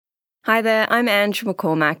Hi there, I'm Ange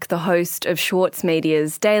McCormack, the host of Schwartz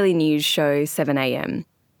Media's daily news show 7am.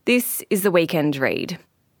 This is the Weekend Read.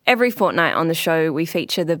 Every fortnight on the show, we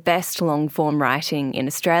feature the best long-form writing in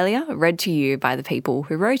Australia, read to you by the people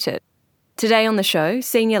who wrote it. Today on the show,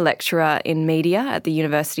 Senior Lecturer in Media at the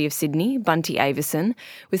University of Sydney, Bunty Avieson,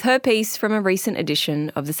 with her piece from a recent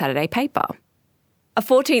edition of the Saturday paper. A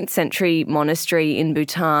 14th century monastery in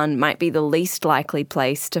Bhutan might be the least likely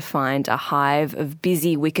place to find a hive of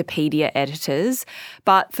busy Wikipedia editors,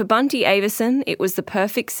 but for Bunty Avieson, it was the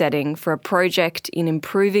perfect setting for a project in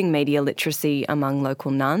improving media literacy among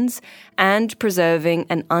local nuns and preserving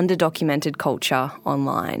an underdocumented culture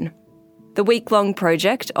online. The week-long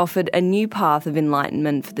project offered a new path of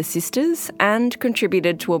enlightenment for the sisters and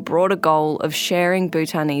contributed to a broader goal of sharing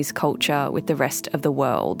Bhutanese culture with the rest of the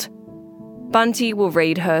world. Bunty will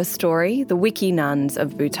read her story, The Wiki Nuns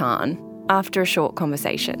of Bhutan, after a short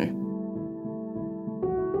conversation.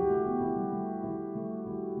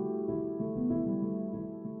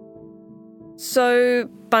 So,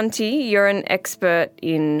 Bunty, you're an expert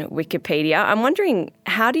in Wikipedia. I'm wondering,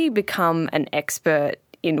 how do you become an expert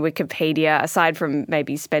in Wikipedia, aside from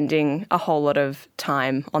maybe spending a whole lot of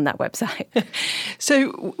time on that website?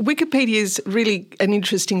 So Wikipedia is really an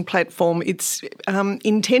interesting platform. It's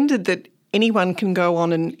intended that anyone can go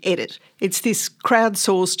on and edit. It's this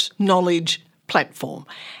crowdsourced knowledge platform.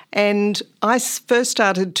 And I first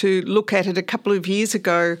started to look at it a couple of years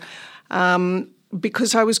ago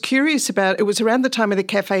because I was curious about, it was around the time of the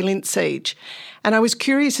Cafe Lint siege, and I was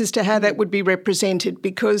curious as to how that would be represented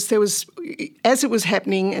because there was, as it was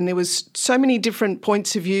happening, and there was so many different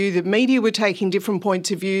points of view, the media were taking different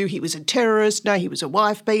points of view. He was a terrorist, no, he was a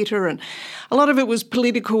wife beater, and a lot of it was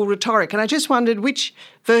political rhetoric. And I just wondered which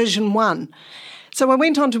version won. So I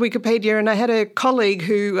went on to Wikipedia and I had a colleague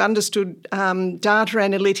who understood data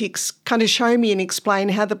analytics kind of show me and explain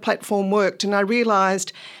how the platform worked. And I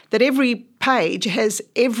realised that every page has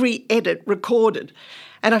every edit recorded.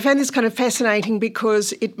 And I found this kind of fascinating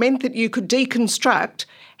because it meant that you could deconstruct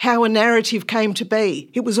how a narrative came to be.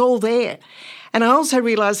 It was all there. And I also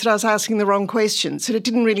realised that I was asking the wrong questions, that it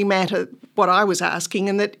didn't really matter what I was asking,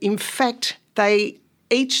 and that in fact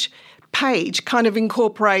each page kind of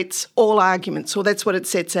incorporates all arguments, or that's what it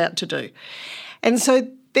sets out to do. And so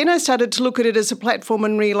then I started to look at it as a platform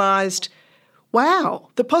and realised, wow,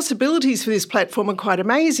 the possibilities for this platform are quite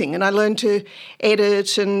amazing. And I learned to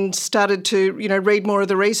edit and started to, read more of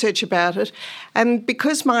the research about it. And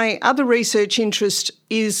because my other research interest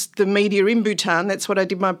is the media in Bhutan, that's what I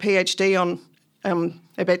did my PhD on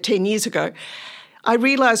about 10 years ago, I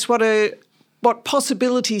realised what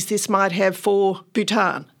possibilities this might have for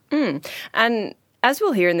Bhutan. And as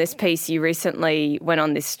we'll hear in this piece, you recently went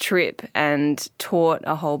on this trip and taught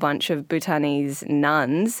a whole bunch of Bhutanese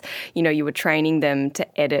nuns. You were training them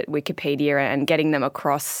to edit Wikipedia and getting them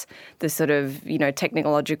across the sort of,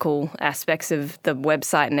 technological aspects of the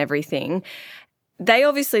website and everything. They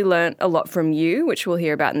obviously learnt a lot from you, which we'll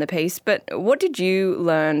hear about in the piece, but what did you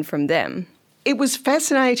learn from them? It was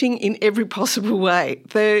fascinating in every possible way.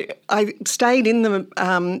 I stayed in the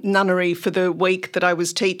nunnery for the week that I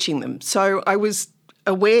was teaching them. So I was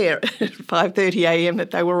aware at 5:30am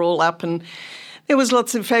that they were all up, and there was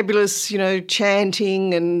lots of fabulous,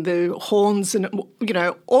 chanting, and the horns, and,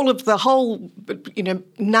 all of the whole,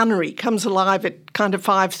 nunnery comes alive at kind of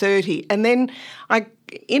 5:30. And then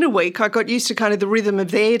in a week, I got used to kind of the rhythm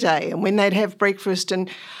of their day and when they'd have breakfast,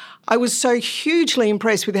 and I was so hugely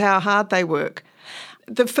impressed with how hard they work.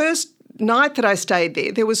 The first night that I stayed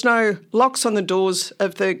there was no locks on the doors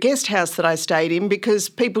of the guest house that I stayed in because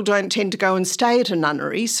people don't tend to go and stay at a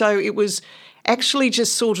nunnery. So it was actually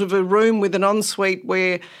just sort of a room with an ensuite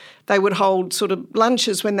where they would hold sort of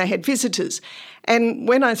lunches when they had visitors. And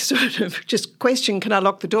when I sort of just questioned, can I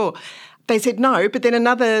lock the door? They said no, but then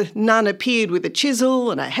another nun appeared with a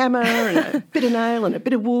chisel and a hammer and a bit of nail and a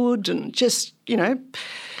bit of wood and just,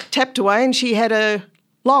 tapped away, and she had a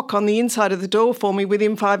lock on the inside of the door for me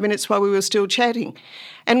within 5 minutes while we were still chatting.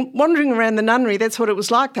 And wandering around the nunnery, that's what it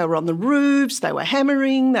was like. They were on the roofs, they were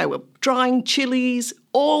hammering, they were drying chilies,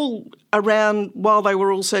 all around while they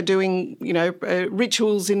were also doing,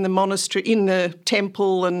 rituals in the monastery, in the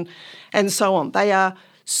temple and so on. They are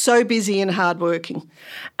so busy and hardworking.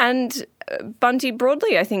 And Bunty,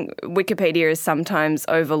 broadly, I think Wikipedia is sometimes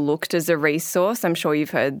overlooked as a resource. I'm sure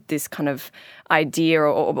you've heard this kind of idea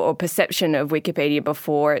or perception of Wikipedia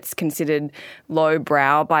before. It's considered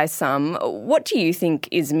lowbrow by some. What do you think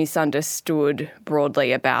is misunderstood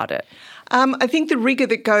broadly about it? I think the rigour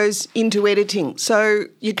that goes into editing. So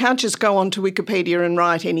you can't just go onto Wikipedia and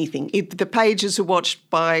write anything. The pages are watched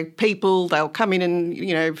by people. They'll come in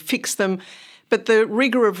and, fix them. But the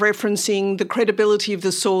rigour of referencing, the credibility of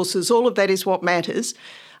the sources, all of that is what matters,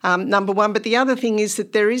 number one. But the other thing is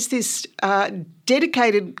that there is this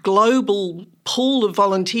dedicated global pool of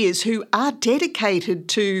volunteers who are dedicated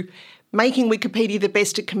to making Wikipedia the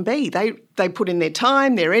best it can be. They put in their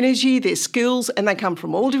time, their energy, their skills, and they come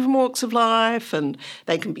from all different walks of life, and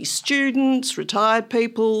they can be students, retired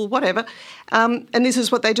people, whatever. And this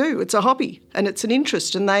is what they do. It's a hobby and it's an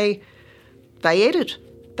interest, and they edit,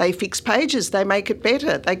 they fix pages, they make it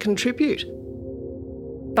better, they contribute.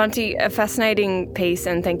 Bunty, a fascinating piece,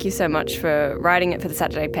 and thank you so much for writing it for the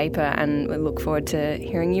Saturday paper, and we look forward to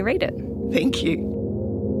hearing you read it. Thank you.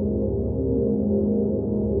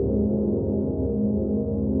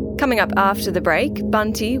 Coming up after the break,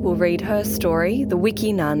 Bunty will read her story, The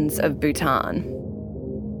Wiki Nuns of Bhutan.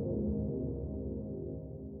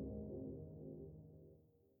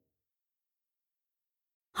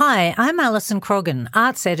 Hi, I'm Alison Croggan,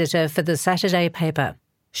 arts editor for the Saturday paper.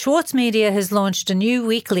 Schwartz Media has launched a new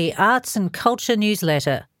weekly arts and culture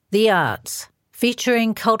newsletter, The Arts,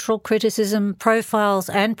 featuring cultural criticism, profiles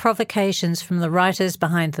and provocations from the writers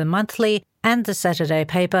behind the monthly and the Saturday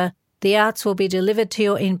paper. The Arts will be delivered to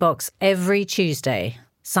your inbox every Tuesday.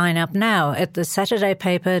 Sign up now at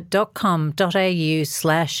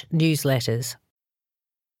thesaturdaypaper.com.au/newsletters.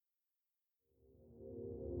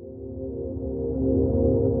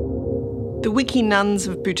 The Wiki Nuns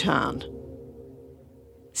of Bhutan.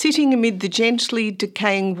 Sitting amid the gently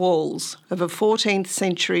decaying walls of a 14th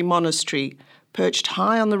century monastery perched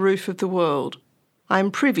high on the roof of the world, I am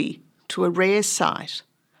privy to a rare sight,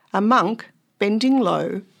 a monk bending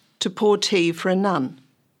low to pour tea for a nun.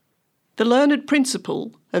 The learned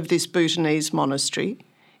principal of this Bhutanese monastery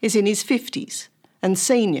is in his 50s and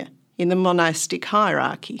senior in the monastic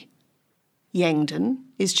hierarchy. Yangden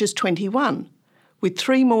is just 21, with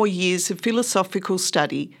 3 more years of philosophical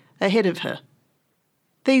study ahead of her.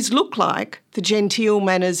 These look like the genteel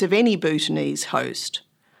manners of any Bhutanese host,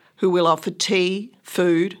 who will offer tea,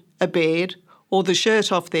 food, a bed, or the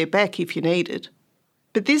shirt off their back if you need it.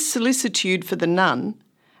 But this solicitude for the nun,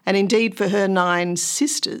 and indeed for her 9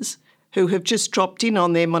 sisters who have just dropped in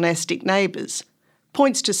on their monastic neighbours,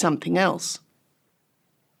 points to something else.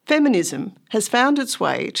 Feminism has found its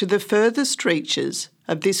way to the furthest reaches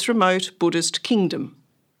of this remote Buddhist kingdom.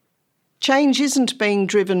 Change isn't being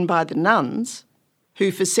driven by the nuns, who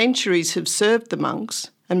for centuries have served the monks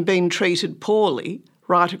and been treated poorly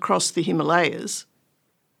right across the Himalayas.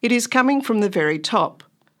 It is coming from the very top,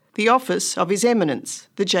 the office of His Eminence,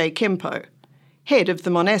 the J. Kempo, head of the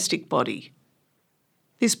monastic body.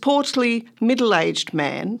 This portly, middle-aged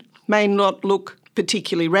man may not look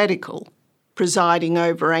particularly radical, presiding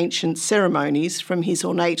over ancient ceremonies from his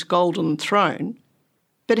ornate golden throne,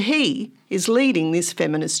 but he is leading this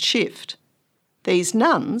feminist shift. These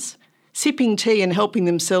nuns, sipping tea and helping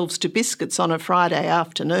themselves to biscuits on a Friday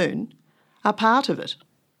afternoon, are part of it.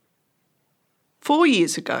 4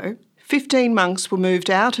 years ago, 15 monks were moved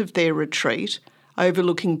out of their retreat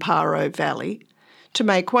overlooking Paro Valley to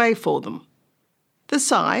make way for them. The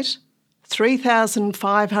site,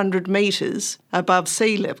 3,500 metres above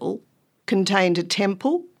sea level, contained a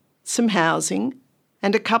temple, some housing,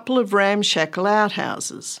 and a couple of ramshackle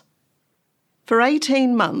outhouses. For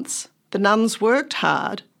 18 months, the nuns worked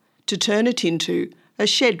hard to turn it into a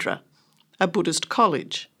shedra, a Buddhist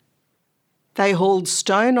college. They hauled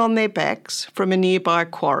stone on their backs from a nearby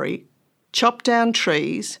quarry, chopped down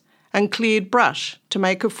trees, and cleared brush to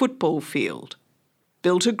make a football field,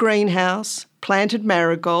 built a greenhouse, planted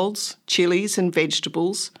marigolds, chilies and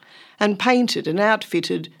vegetables, and painted and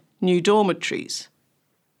outfitted new dormitories.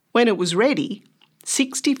 When it was ready,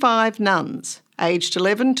 65 nuns, aged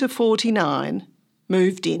 11 to 49,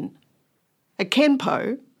 moved in. A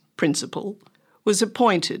Kempo, principal, was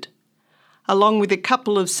appointed, along with a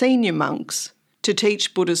couple of senior monks, to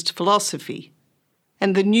teach Buddhist philosophy,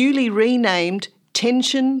 and the newly renamed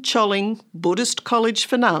Tenshin Choling Buddhist College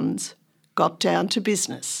for Nuns got down to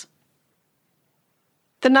business.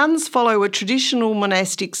 The nuns follow a traditional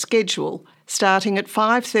monastic schedule starting at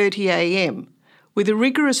 5:30 a.m, with a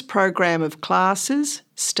rigorous program of classes,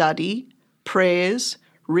 study, prayers,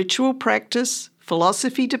 ritual practice,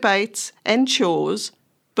 philosophy debates and chores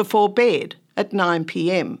before bed at 9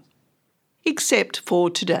 p.m, except for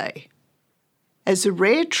today. As a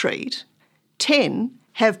rare treat, 10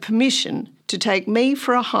 have permission to take me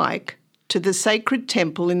for a hike to the sacred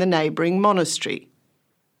temple in the neighbouring monastery.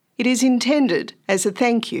 It is intended as a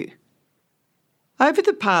thank you. Over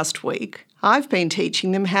the past week, I've been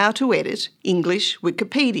teaching them how to edit English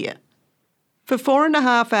Wikipedia. For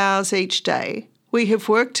 4.5 hours each day, we have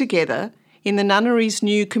worked together in the nunnery's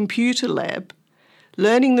new computer lab,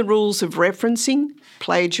 learning the rules of referencing,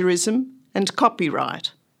 plagiarism and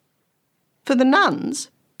copyright. For the nuns,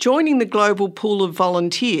 joining the global pool of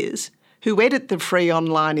volunteers who edit the free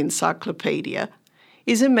online encyclopedia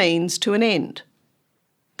is a means to an end.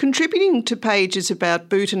 Contributing to pages about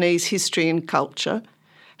Bhutanese history and culture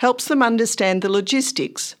helps them understand the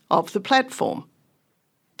logistics of the platform.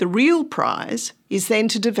 The real prize is then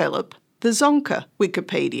to develop the Dzongkha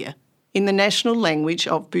Wikipedia in the national language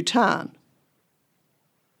of Bhutan.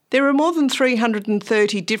 There are more than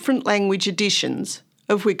 330 different language editions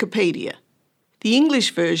of Wikipedia. The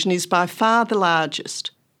English version is by far the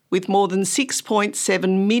largest, with more than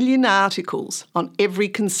 6.7 million articles on every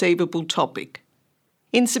conceivable topic.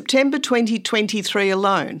 In September 2023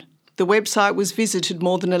 alone, the website was visited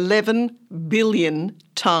more than 11 billion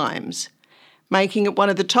times, making it one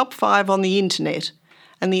of the top 5 on the internet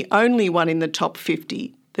and the only one in the top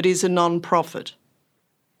 50 that is a non-profit.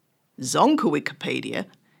 Dzongkha Wikipedia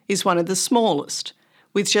is one of the smallest,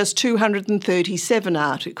 with just 237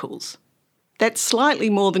 articles. That's slightly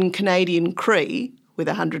more than Canadian Cree, with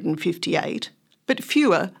 158, but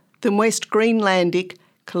fewer than West Greenlandic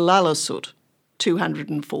Kalalasut,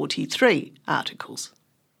 243 articles.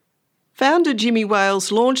 Founder Jimmy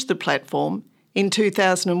Wales launched the platform in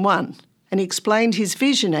 2001 and explained his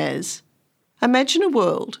vision as, imagine a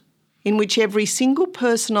world in which every single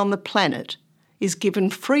person on the planet is given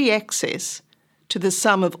free access to the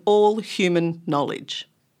sum of all human knowledge.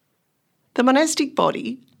 The monastic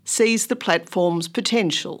body sees the platform's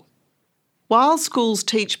potential. While schools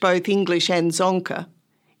teach both English and Dzongkha,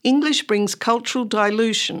 English brings cultural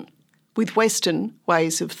dilution with Western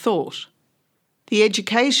ways of thought. The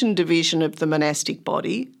education division of the monastic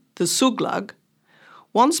body, the Suglug,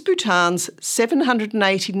 wants Bhutan's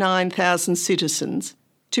 789,000 citizens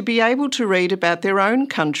to be able to read about their own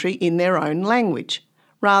country in their own language,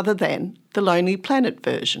 rather than the Lonely Planet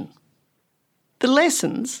version. The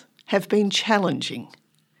lessons have been challenging.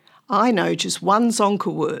 I know just one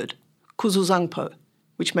Dzongkha word, Kuzuzangpo,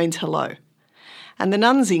 which means hello, and the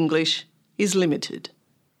nuns' English is limited.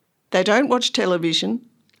 They don't watch television,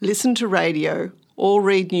 listen to radio, or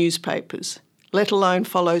read newspapers, let alone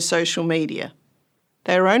follow social media.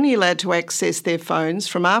 They are only allowed to access their phones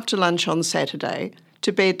from after lunch on Saturday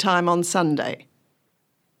to bedtime on Sunday.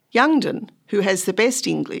 Youngden, who has the best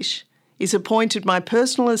English, is appointed my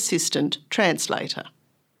personal assistant translator.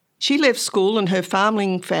 She left school and her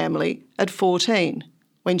farming family at 14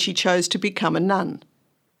 when she chose to become a nun.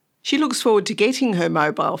 She looks forward to getting her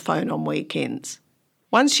mobile phone on weekends.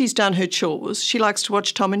 Once she's done her chores, she likes to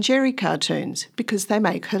watch Tom and Jerry cartoons because they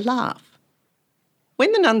make her laugh.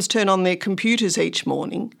 When the nuns turn on their computers each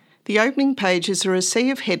morning, the opening pages are a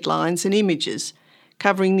sea of headlines and images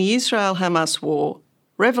covering the Israel-Hamas war,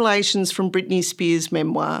 revelations from Britney Spears'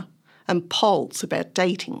 memoir, and polls about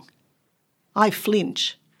dating. I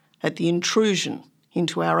flinch at the intrusion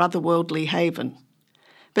into our otherworldly haven,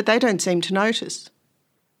 but they don't seem to notice.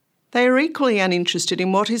 They are equally uninterested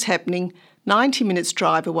in what is happening 90 minutes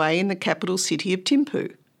drive away in the capital city of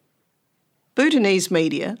Thimphu. Bhutanese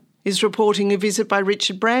media is reporting a visit by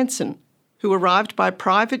Richard Branson, who arrived by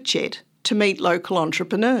private jet to meet local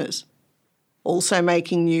entrepreneurs. Also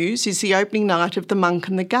making news is the opening night of The Monk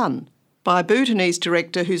and the Gun by a Bhutanese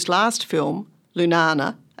director whose last film,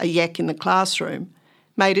 Lunana, A Yak in the Classroom,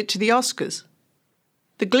 made it to the Oscars.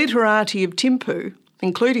 The glitterati of Thimphu,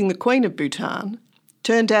 including the Queen of Bhutan,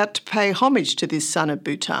 turned out to pay homage to this son of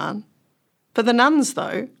Bhutan. For the nuns,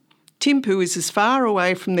 though, Thimphu is as far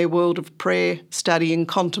away from their world of prayer, study and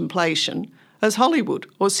contemplation as Hollywood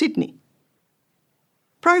or Sydney.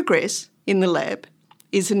 Progress in the lab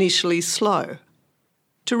is initially slow.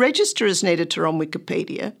 To register as an editor on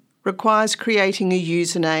Wikipedia requires creating a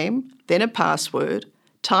username, then a password,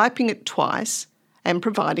 typing it twice, and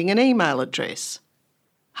providing an email address.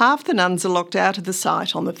 Half the nuns are locked out of the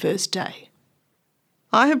site on the first day.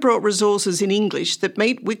 I have brought resources in English that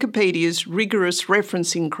meet Wikipedia's rigorous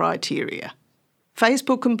referencing criteria.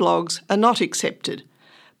 Facebook and blogs are not accepted,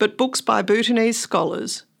 but books by Bhutanese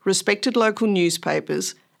scholars, respected local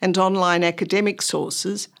newspapers, and online academic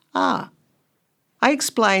sources are. I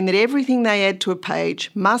explain that everything they add to a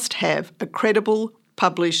page must have a credible,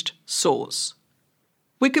 published source.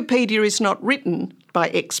 Wikipedia is not written by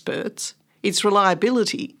experts. Its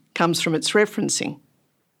reliability comes from its referencing.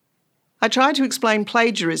 I try to explain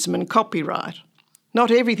plagiarism and copyright.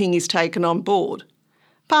 Not everything is taken on board,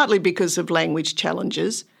 partly because of language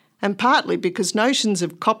challenges and partly because notions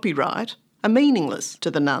of copyright are meaningless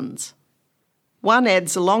to the nuns. One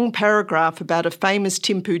adds a long paragraph about a famous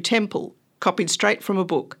Thimphu temple, copied straight from a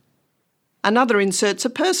book. Another inserts a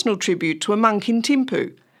personal tribute to a monk in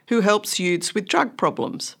Thimphu who helps youths with drug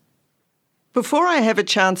problems. Before I have a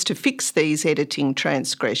chance to fix these editing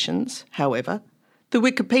transgressions, however, the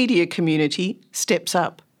Wikipedia community steps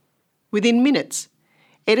up. Within minutes,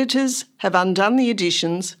 editors have undone the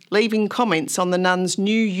additions, leaving comments on the nuns'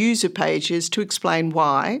 new user pages to explain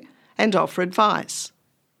why and offer advice.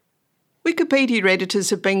 Wikipedia editors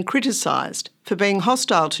have been criticised for being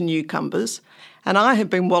hostile to newcomers, and I have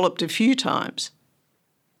been walloped a few times.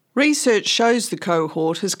 Research shows the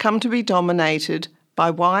cohort has come to be dominated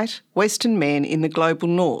by white, Western men in the global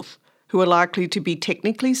north who are likely to be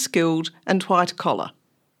technically skilled and white-collar.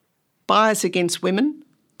 Bias against women,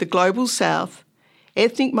 the global south,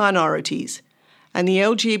 ethnic minorities and the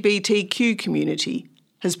LGBTQ community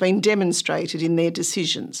has been demonstrated in their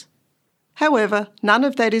decisions. However, none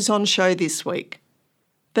of that is on show this week.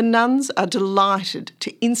 The nuns are delighted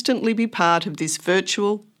to instantly be part of this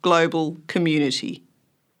virtual global community.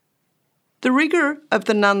 The rigour of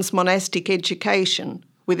the nuns' monastic education,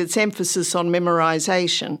 with its emphasis on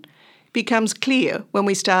memorisation, becomes clear when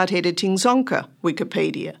we start editing Zonka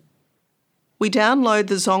Wikipedia. We download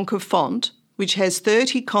the Zonka font, which has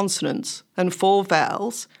 30 consonants and 4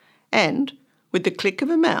 vowels, and, with the click of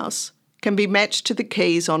a mouse, can be matched to the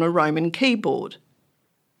keys on a Roman keyboard.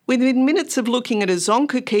 Within minutes of looking at a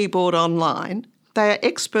Zonka keyboard online, they are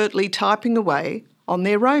expertly typing away on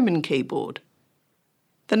their Roman keyboard.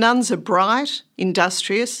 The nuns are bright,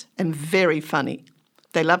 industrious and very funny.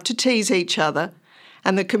 They love to tease each other,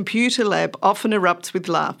 and the computer lab often erupts with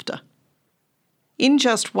laughter. In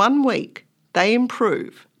just 1 week, they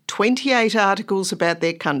improve 28 articles about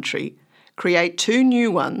their country, create 2 new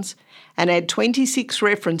ones, and add 26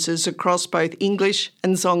 references across both English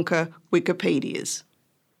and Zonka Wikipedias.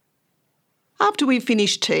 After we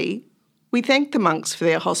finish tea, we thank the monks for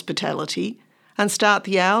their hospitality and start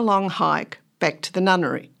the hour-long hike back to the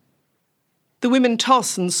nunnery. The women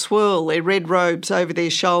toss and swirl their red robes over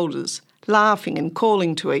their shoulders, laughing and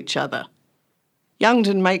calling to each other.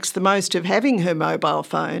 Youngden makes the most of having her mobile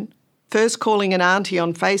phone, first calling an auntie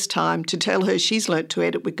on FaceTime to tell her she's learnt to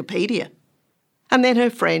edit Wikipedia, and then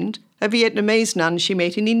her friend, a Vietnamese nun she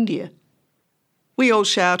met in India. We all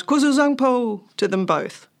shout "Kuzu Zang Po" to them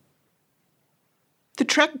both. The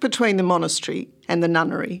track between the monastery and the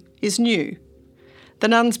nunnery is new. The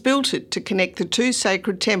nuns built it to connect the 2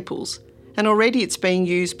 sacred temples, and already it's being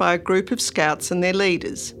used by a group of scouts and their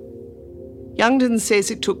leaders. Youngden says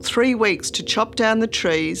it took 3 weeks to chop down the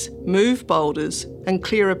trees, move boulders and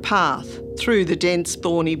clear a path through the dense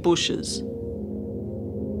thorny bushes.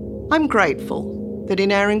 I'm grateful that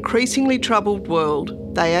in our increasingly troubled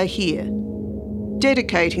world they are here,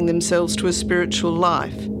 dedicating themselves to a spiritual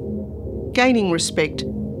life, gaining respect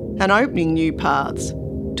and opening new paths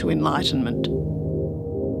to enlightenment.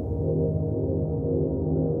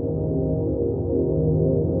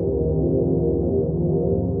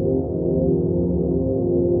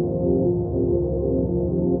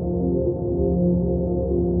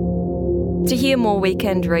 To hear more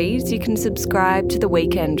Weekend Reads, you can subscribe to The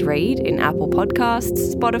Weekend Read in Apple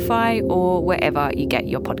Podcasts, Spotify, or wherever you get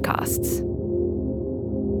your podcasts.